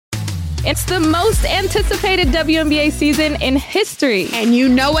It's the most anticipated WNBA season in history. And you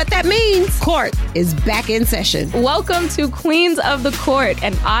know what that means. Court is back in session. Welcome to Queens of the Court,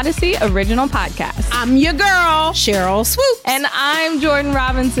 an Odyssey original podcast. I'm your girl, Cheryl Swoops. And I'm Jordan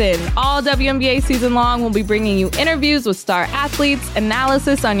Robinson. All WNBA season long, we'll be bringing you interviews with star athletes,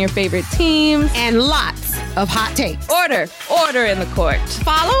 analysis on your favorite teams, and lots of hot takes. Order in the court.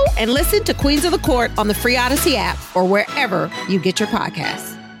 Follow and listen to Queens of the Court on the free Odyssey app or wherever you get your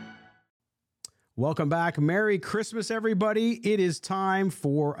podcasts. Welcome back. Merry Christmas, everybody. It is time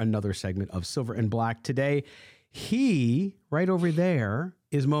for another segment of Silver and Black. Today, he, right over there,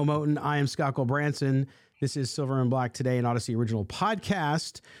 is Mo Moten. I am Scott Branson. This is Silver and Black Today, an Odyssey original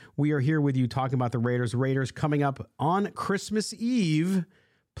podcast. We are here with you talking about the Raiders. Raiders coming up on Christmas Eve,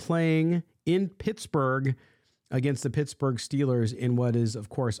 playing in Pittsburgh against the Pittsburgh Steelers in what is, of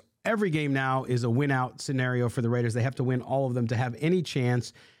course, every game now is a win-out scenario for the Raiders. They have to win all of them to have any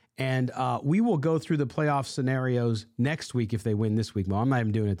chance. And we will go through the playoff scenarios next week if they win this week. Well, I'm not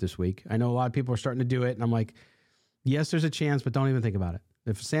even doing it this week. I know a lot of people are starting to do it, and I'm like, yes, there's a chance, but don't even think about it.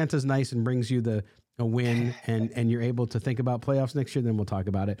 If Santa's nice and brings you a win and you're able to think about playoffs next year, then we'll talk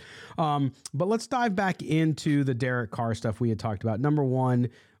about it. But let's dive back into the Derek Carr stuff we had talked about. Number one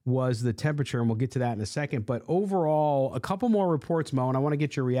was the temperature, and we'll get to that in a second. But overall, a couple more reports, Mo, and I want to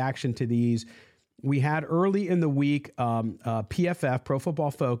get your reaction to these. We had early in the week, PFF, Pro Football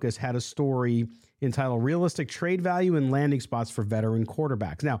Focus, had a story entitled Realistic Trade Value and Landing Spots for Veteran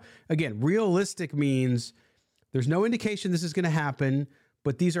Quarterbacks. Now, again, realistic means there's no indication this is going to happen,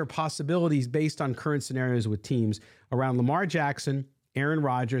 but these are possibilities based on current scenarios with teams around Lamar Jackson, Aaron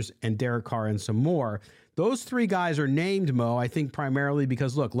Rodgers, and Derek Carr, and some more. Those three guys are named, Mo, I think primarily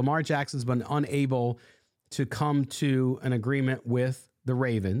because, look, Lamar Jackson's been unable to come to an agreement with the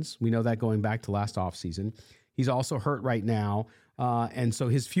Ravens. We know that going back to last offseason. He's also hurt right now. And so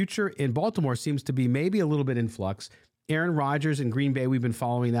his future in Baltimore seems to be maybe a little bit in flux. Aaron Rodgers in Green Bay, we've been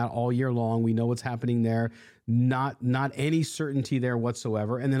following that all year long. We know what's happening there. Not any certainty there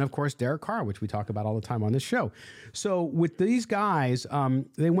whatsoever. And then, of course, Derek Carr, which we talk about all the time on this show. So with these guys,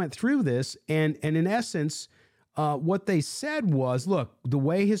 they went through this. And in essence, what they said was, look, the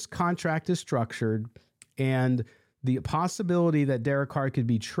way his contract is structured and the possibility that Derek Carr could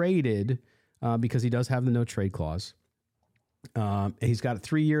be traded because he does have the no trade clause. He's got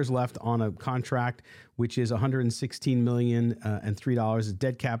 3 years left on a contract, which is $116 million and $3. A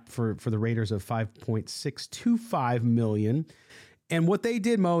dead cap for the Raiders of $5.625 million. And what they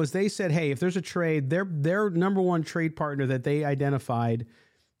did, Mo, is they said, hey, if there's a trade, their number one trade partner that they identified,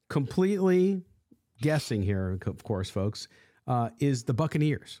 completely guessing here, of course, folks, is the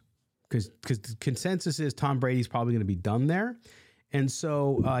Buccaneers. Because the consensus is Tom Brady's probably going to be done there. And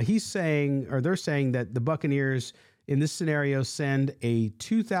so they're saying that the Buccaneers in this scenario send a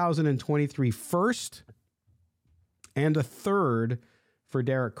 2023 first and a third for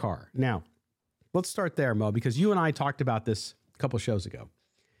Derek Carr. Now, let's start there, Mo, because you and I talked about this a couple shows ago.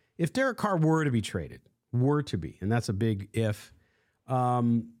 If Derek Carr were to be traded, and that's a big if,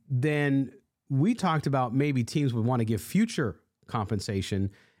 then we talked about maybe teams would want to give future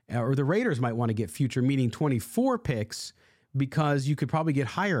compensation, or the Raiders might want to get future, meaning 24 picks, because you could probably get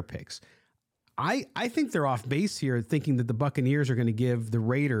higher picks. I think they're off base here thinking that the Buccaneers are going to give the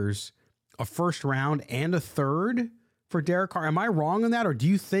Raiders a first round and a third for Derek Carr. Am I wrong on that? Or do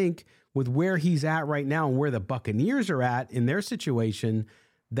you think with where he's at right now and where the Buccaneers are at in their situation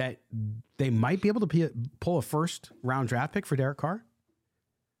that they might be able to pull a first round draft pick for Derek Carr?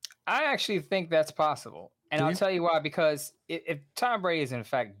 I actually think that's possible. And I'll tell you why, because if Tom Brady is in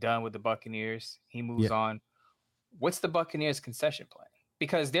fact done with the Buccaneers, he moves on. What's the Buccaneers concession plan?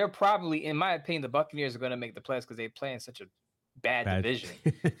 Because they're probably, in my opinion, the Buccaneers are going to make the playoffs because they play in such a bad division.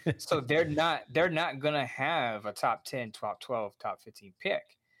 So they're not going to have a top 10, top 12, top 15 pick.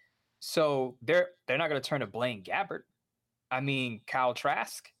 So they're not going to turn to Blaine Gabbert. I mean, Kyle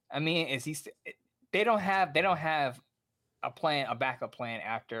Trask. I mean, they don't have a backup plan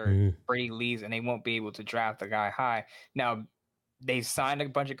after Brady leaves, and they won't be able to draft the guy high. Now, they signed a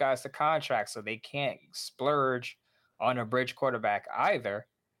bunch of guys to contracts, so they can't splurge on a bridge quarterback either.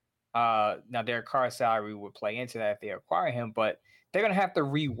 Now, Derek Carr's salary would play into that if they acquire him, but they're going to have to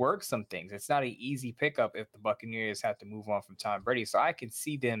rework some things. It's not an easy pickup if the Buccaneers have to move on from Tom Brady. So I can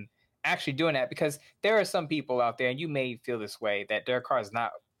see them actually doing that, because there are some people out there, and you may feel this way, that Derek Carr is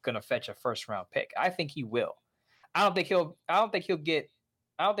not going to fetch a first round pick. I think he will. I don't think he'll get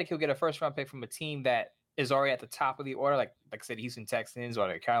a first round pick from a team that is already at the top of the order, like I said, Houston Texans or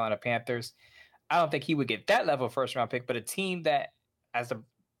the Carolina Panthers. I don't think he would get that level of first round pick, but a team that, as the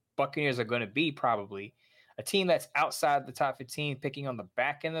Buccaneers are going to be, probably A team that's outside the top 15, picking on the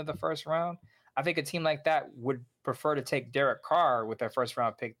back end of the first round, I think a team like that would prefer to take Derek Carr with their first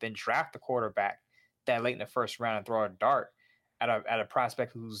round pick than draft the quarterback that late in the first round and throw a dart at a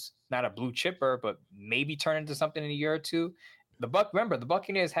prospect who's not a blue chipper, but maybe turn into something in a year or two. Remember, the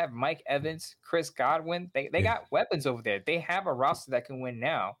Buccaneers have Mike Evans, Chris Godwin. They got weapons over there. They have a roster that can win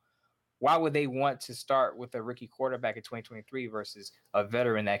now. Why would they want to start with a rookie quarterback in 2023 versus a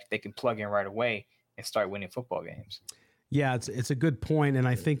veteran that they can plug in right away and start winning football games? Yeah, it's a good point, and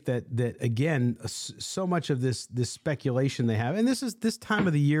I think that again, so much of this speculation they have, and this time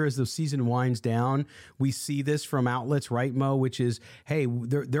of the year as the season winds down, we see this from outlets, right, Mo? Which is, hey,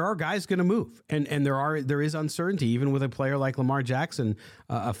 there are guys going to move, and there is uncertainty even with a player like Lamar Jackson,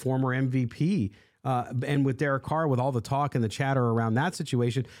 a former MVP, and with Derek Carr, with all the talk and the chatter around that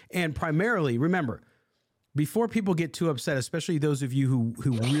situation, and primarily, remember, before people get too upset, especially those of you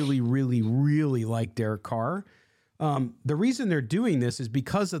who really, really, really like Derek Carr. The reason they're doing this is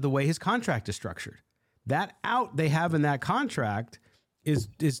because of the way his contract is structured. That out they have in that contract is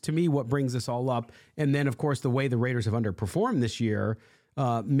to me what brings this all up. And then, of course, the way the Raiders have underperformed this year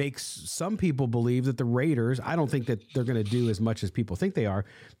makes some people believe that the Raiders, I don't think that they're going to do as much as people think they are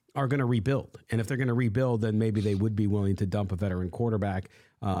going to rebuild. And if they're going to rebuild, then maybe they would be willing to dump a veteran quarterback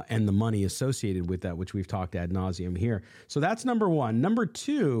and the money associated with that, which we've talked ad nauseum here. So that's number one. Number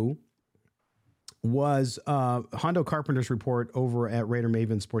two was Hondo Carpenter's report over at Raider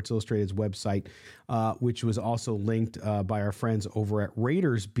Maven Sports Illustrated's website, which was also linked by our friends over at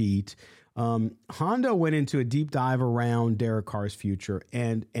Raiders Beat. Hondo went into a deep dive around Derek Carr's future.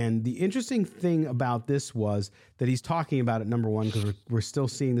 And the interesting thing about this was that he's talking about it, number one, because we're still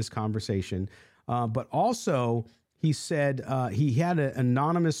seeing this conversation. But also, he said he had an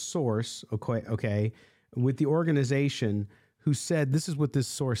anonymous source, okay, with the organization who said, this is what this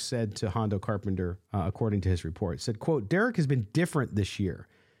source said to Hondo Carpenter, according to his report. It said, quote, Derek has been different this year.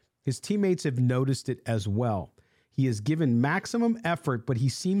 His teammates have noticed it as well. He has given maximum effort, but he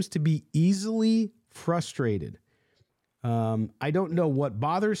seems to be easily frustrated. I don't know what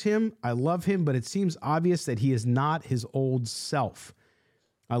bothers him. I love him, but it seems obvious that he is not his old self.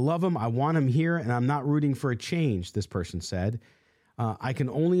 I love him. I want him here, and I'm not rooting for a change, this person said. I can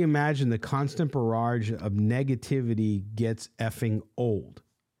only imagine the constant barrage of negativity gets effing old.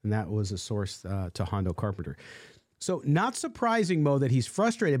 And that was a source to Hondo Carpenter. So not surprising, Mo, that he's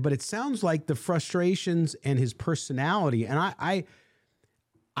frustrated, but it sounds like the frustrations and his personality. And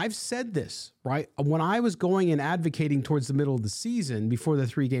I've said this, right? When I was going and advocating towards the middle of the season before the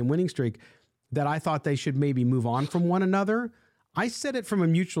 3-game winning streak, that I thought they should maybe move on from one another. I said it from a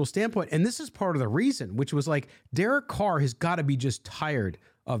mutual standpoint, and this is part of the reason, which was like Derek Carr has got to be just tired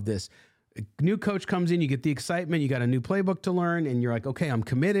of this. A new coach comes in, you get the excitement, you got a new playbook to learn, and you're like, okay, I'm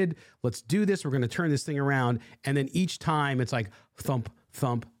committed. Let's do this. We're going to turn this thing around. And then each time it's like thump,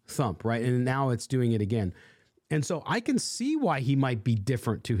 thump, thump, right? And now it's doing it again. And so I can see why he might be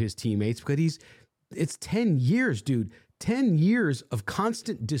different to his teammates because it's 10 years, dude. 10 years of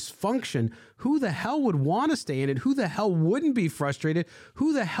constant dysfunction. Who the hell would want to stay in it? Who the hell wouldn't be frustrated?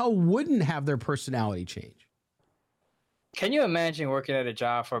 Who the hell wouldn't have their personality change? Can you imagine working at a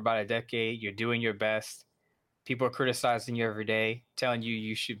job for about a decade? You're doing your best. People are criticizing you every day, telling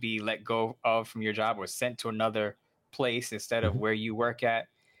you should be let go of from your job or sent to another place instead of where you work at.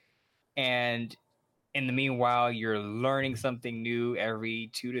 And in the meanwhile, you're learning something new every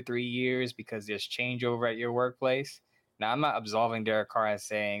 2 to 3 years because there's changeover at your workplace. Now, I'm not absolving Derek Carr and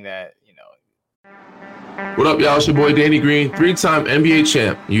saying that, What up, y'all? It's your boy Danny Green, 3-time NBA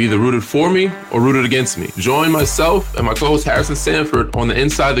champ. You either rooted for me or rooted against me. Join myself and my co-host Harrison Sanford on the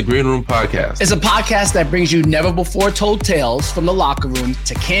Inside the Green Room podcast. It's a podcast that brings you never-before-told tales from the locker room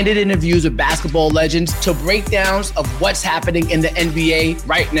to candid interviews with basketball legends to breakdowns of what's happening in the NBA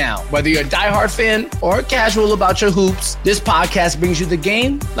right now. Whether you're a diehard fan or casual about your hoops, this podcast brings you the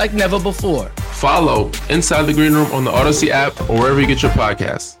game like never before. Follow Inside the Green Room on the Odyssey app or wherever you get your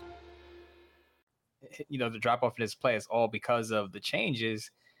podcasts. The drop off in his play is all because of the changes.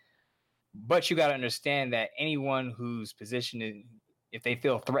 But you got to understand that anyone whose position, if they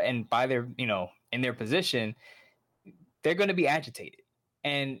feel threatened by their, in their position, they're going to be agitated.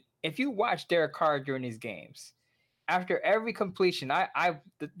 And if you watch Derek Carr during these games, after every completion,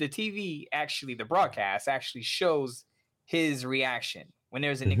 the TV actually, the broadcast actually shows his reaction when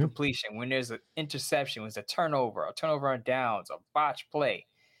there's an incompletion, when there's an interception, when there's a turnover on downs, a botched play.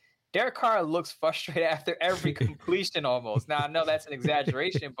 Derek Carr looks frustrated after every completion almost. Now, I know that's an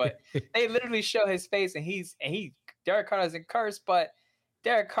exaggeration, but they literally show his face and Derek Carr doesn't curse, but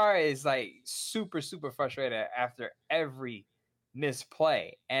Derek Carr is like super, super frustrated after every missed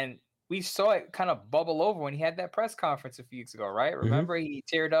play. And we saw it kind of bubble over when he had that press conference a few weeks ago, right? Remember, he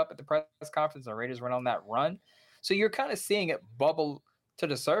teared up at the press conference, and the Raiders went on that run. So you're kind of seeing it bubble to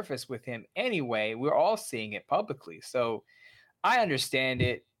the surface with him anyway. We're all seeing it publicly. So I understand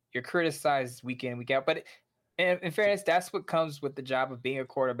it. You're criticized week in, week out. But in fairness, that's what comes with the job of being a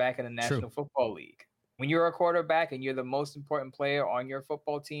quarterback in the National Football League. When you're a quarterback and you're the most important player on your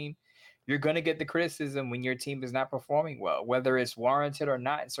football team, you're going to get the criticism when your team is not performing well, whether it's warranted or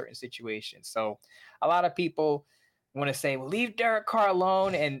not in certain situations. So a lot of people want to say, well, leave Derek Carr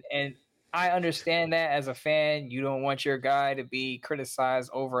alone. And I understand that as a fan. You don't want your guy to be criticized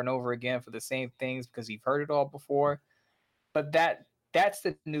over and over again for the same things because you've heard it all before. But that's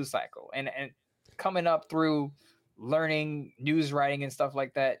the news cycle. And coming up through learning news writing and stuff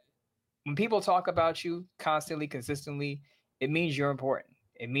like that, when people talk about you constantly, consistently, it means you're important.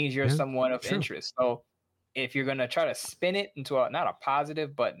 It means you're someone of interest. So if you're going to try to spin it into not a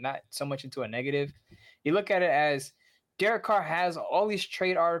positive, but not so much into a negative, you look at it as Derek Carr has all these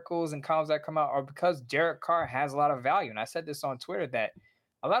trade articles and columns that come out are because Derek Carr has a lot of value. And I said this on Twitter that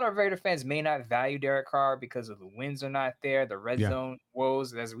a lot of Raider fans may not value Derek Carr because of the wins are not there, the red zone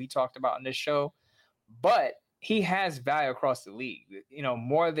woes, as we talked about in this show. But he has value across the league. You know,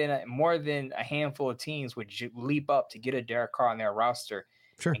 more than a handful of teams would leap up to get a Derek Carr on their roster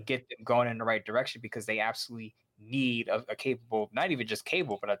and get them going in the right direction because they absolutely need a capable, not even just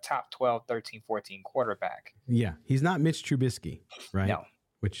capable, but a top 12, 13, 14 quarterback. Yeah. He's not Mitch Trubisky, right? No.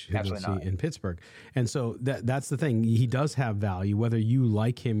 Which you'll see in Pittsburgh. And so that's the thing. He does have value, whether you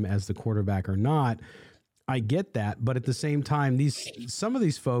like him as the quarterback or not. I get that. But at the same time, some of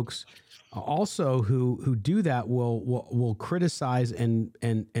these folks also who do that will criticize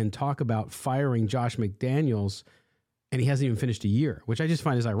and talk about firing Josh McDaniels, and he hasn't even finished a year, which I just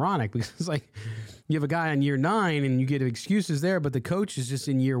find is ironic because it's like you have a guy on year 9 and you get excuses there, but the coach is just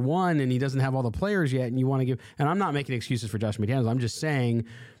in year 1 and he doesn't have all the players yet, and you want to give. And I'm not making excuses for Josh McDaniels. I'm just saying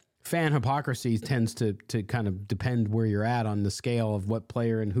fan hypocrisy tends to kind of depend where you're at on the scale of what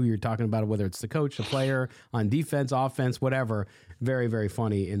player and who you're talking about, whether it's the coach, the player, on defense, offense, whatever. Very, very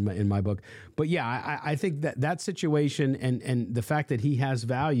funny in my book. But yeah, I think that situation and the fact that he has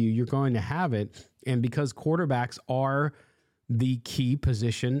value, you're going to have it. And because quarterbacks are the key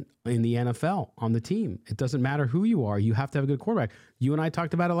position in the NFL on the team, it doesn't matter who you are. You have to have a good quarterback. You and I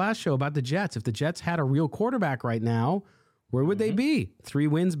talked about it last show about the Jets. If the Jets had a real quarterback right now, where would they be? 3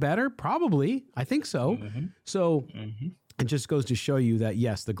 wins better? Probably. I think so. So it just goes to show you that,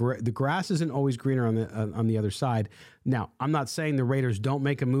 yes, the grass isn't always greener on the other side. Now, I'm not saying the Raiders don't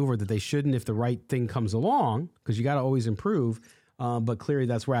make a move or that they shouldn't if the right thing comes along, because you got to always improve. But clearly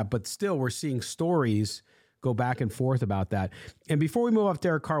that's where But still, we're seeing stories go back and forth about that. And before we move off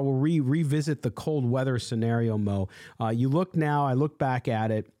Derek Carr, we'll revisit the cold weather scenario, Mo. I look back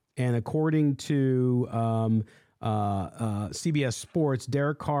at it, and according to CBS Sports,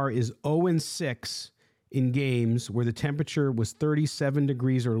 Derek Carr is 0-6 in games where the temperature was 37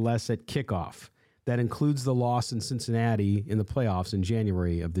 degrees or less at kickoff. That includes the loss in Cincinnati in the playoffs in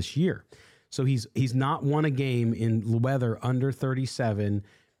January of this year. So he's not won a game in weather under 37,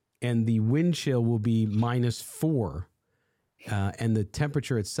 and the wind chill will be -4, and the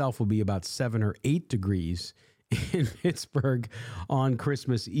temperature itself will be about 7 or 8 degrees in Pittsburgh on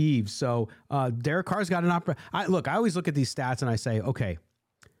Christmas Eve. So Derek Carr's got an opportunity. I always look at these stats and I say, okay,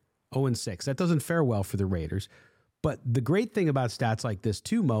 0-6. That doesn't fare well for the Raiders. But the great thing about stats like this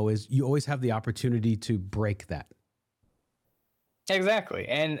too, Mo, is you always have the opportunity to break that. Exactly.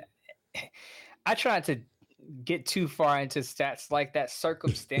 And I try not to get too far into stats like that,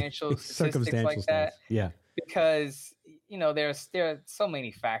 circumstantial statistics like stats. That. Yeah. Because, you know, there are so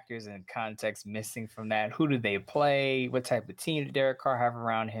many factors and context missing from that. Who do they play? What type of team did Derek Carr have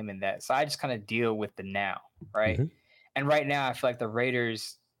around him and that? So I just kind of deal with the now, right? And right now, I feel like the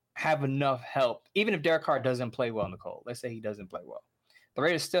Raiders have enough help. Even if Derek Carr doesn't play well, Nicole, let's say he doesn't play well, the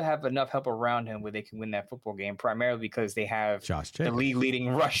Raiders still have enough help around him where they can win that football game, primarily because they have the league leading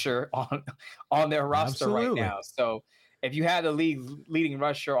rusher on their roster right now. So if you have the league leading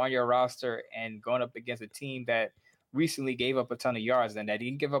rusher on your roster and going up against a team that recently gave up a ton of yards, and that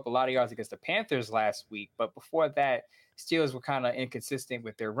didn't give up a lot of yards against the Panthers last week, but before that, Steelers were kind of inconsistent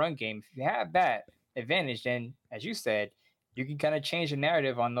with their run game. If you have that advantage, then, as you said, you can kind of change the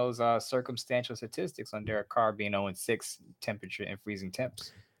narrative on those circumstantial statistics on Derek Carr being 0-6 temperature and freezing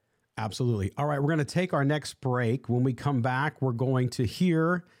temps. Absolutely. All right, we're going to take our next break. When we come back, we're going to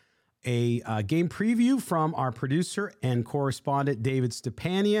hear a game preview from our producer and correspondent, David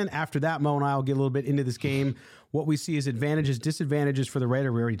Stepanian. After that, Mo and I will get a little bit into this game. What we see is advantages, disadvantages for the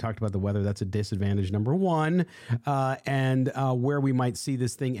Raider. We already talked about the weather. That's a disadvantage number one. And where we might see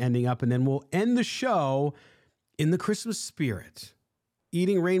this thing ending up. And then we'll end the show in the Christmas spirit.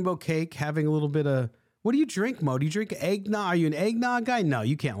 Eating rainbow cake, having a little bit of... What do you drink, Mo? Do you drink eggnog? Are you an eggnog guy? No,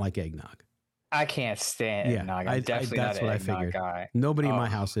 you can't like eggnog. I can't stand eggnog. I'm definitely that's not what an I eggnog figured. guy. Nobody in my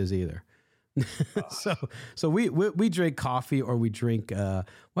house is either. So we drink coffee, or we drink we'll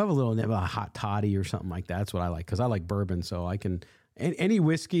have a hot toddy or something like that. That's what I like, because I like bourbon, so I can any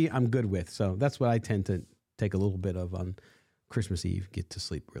whiskey I'm good with. So that's what I tend to take a little bit of on Christmas Eve, get to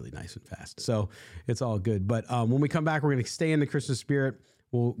sleep really nice and fast. So it's all good. But when we come back, we're going to stay in the Christmas spirit.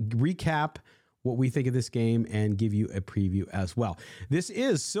 We'll recap what we think of this game and give you a preview as well. This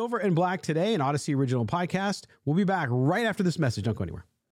is Silver and Black Today, an Odyssey original podcast. We'll be back right after this message. Don't go anywhere.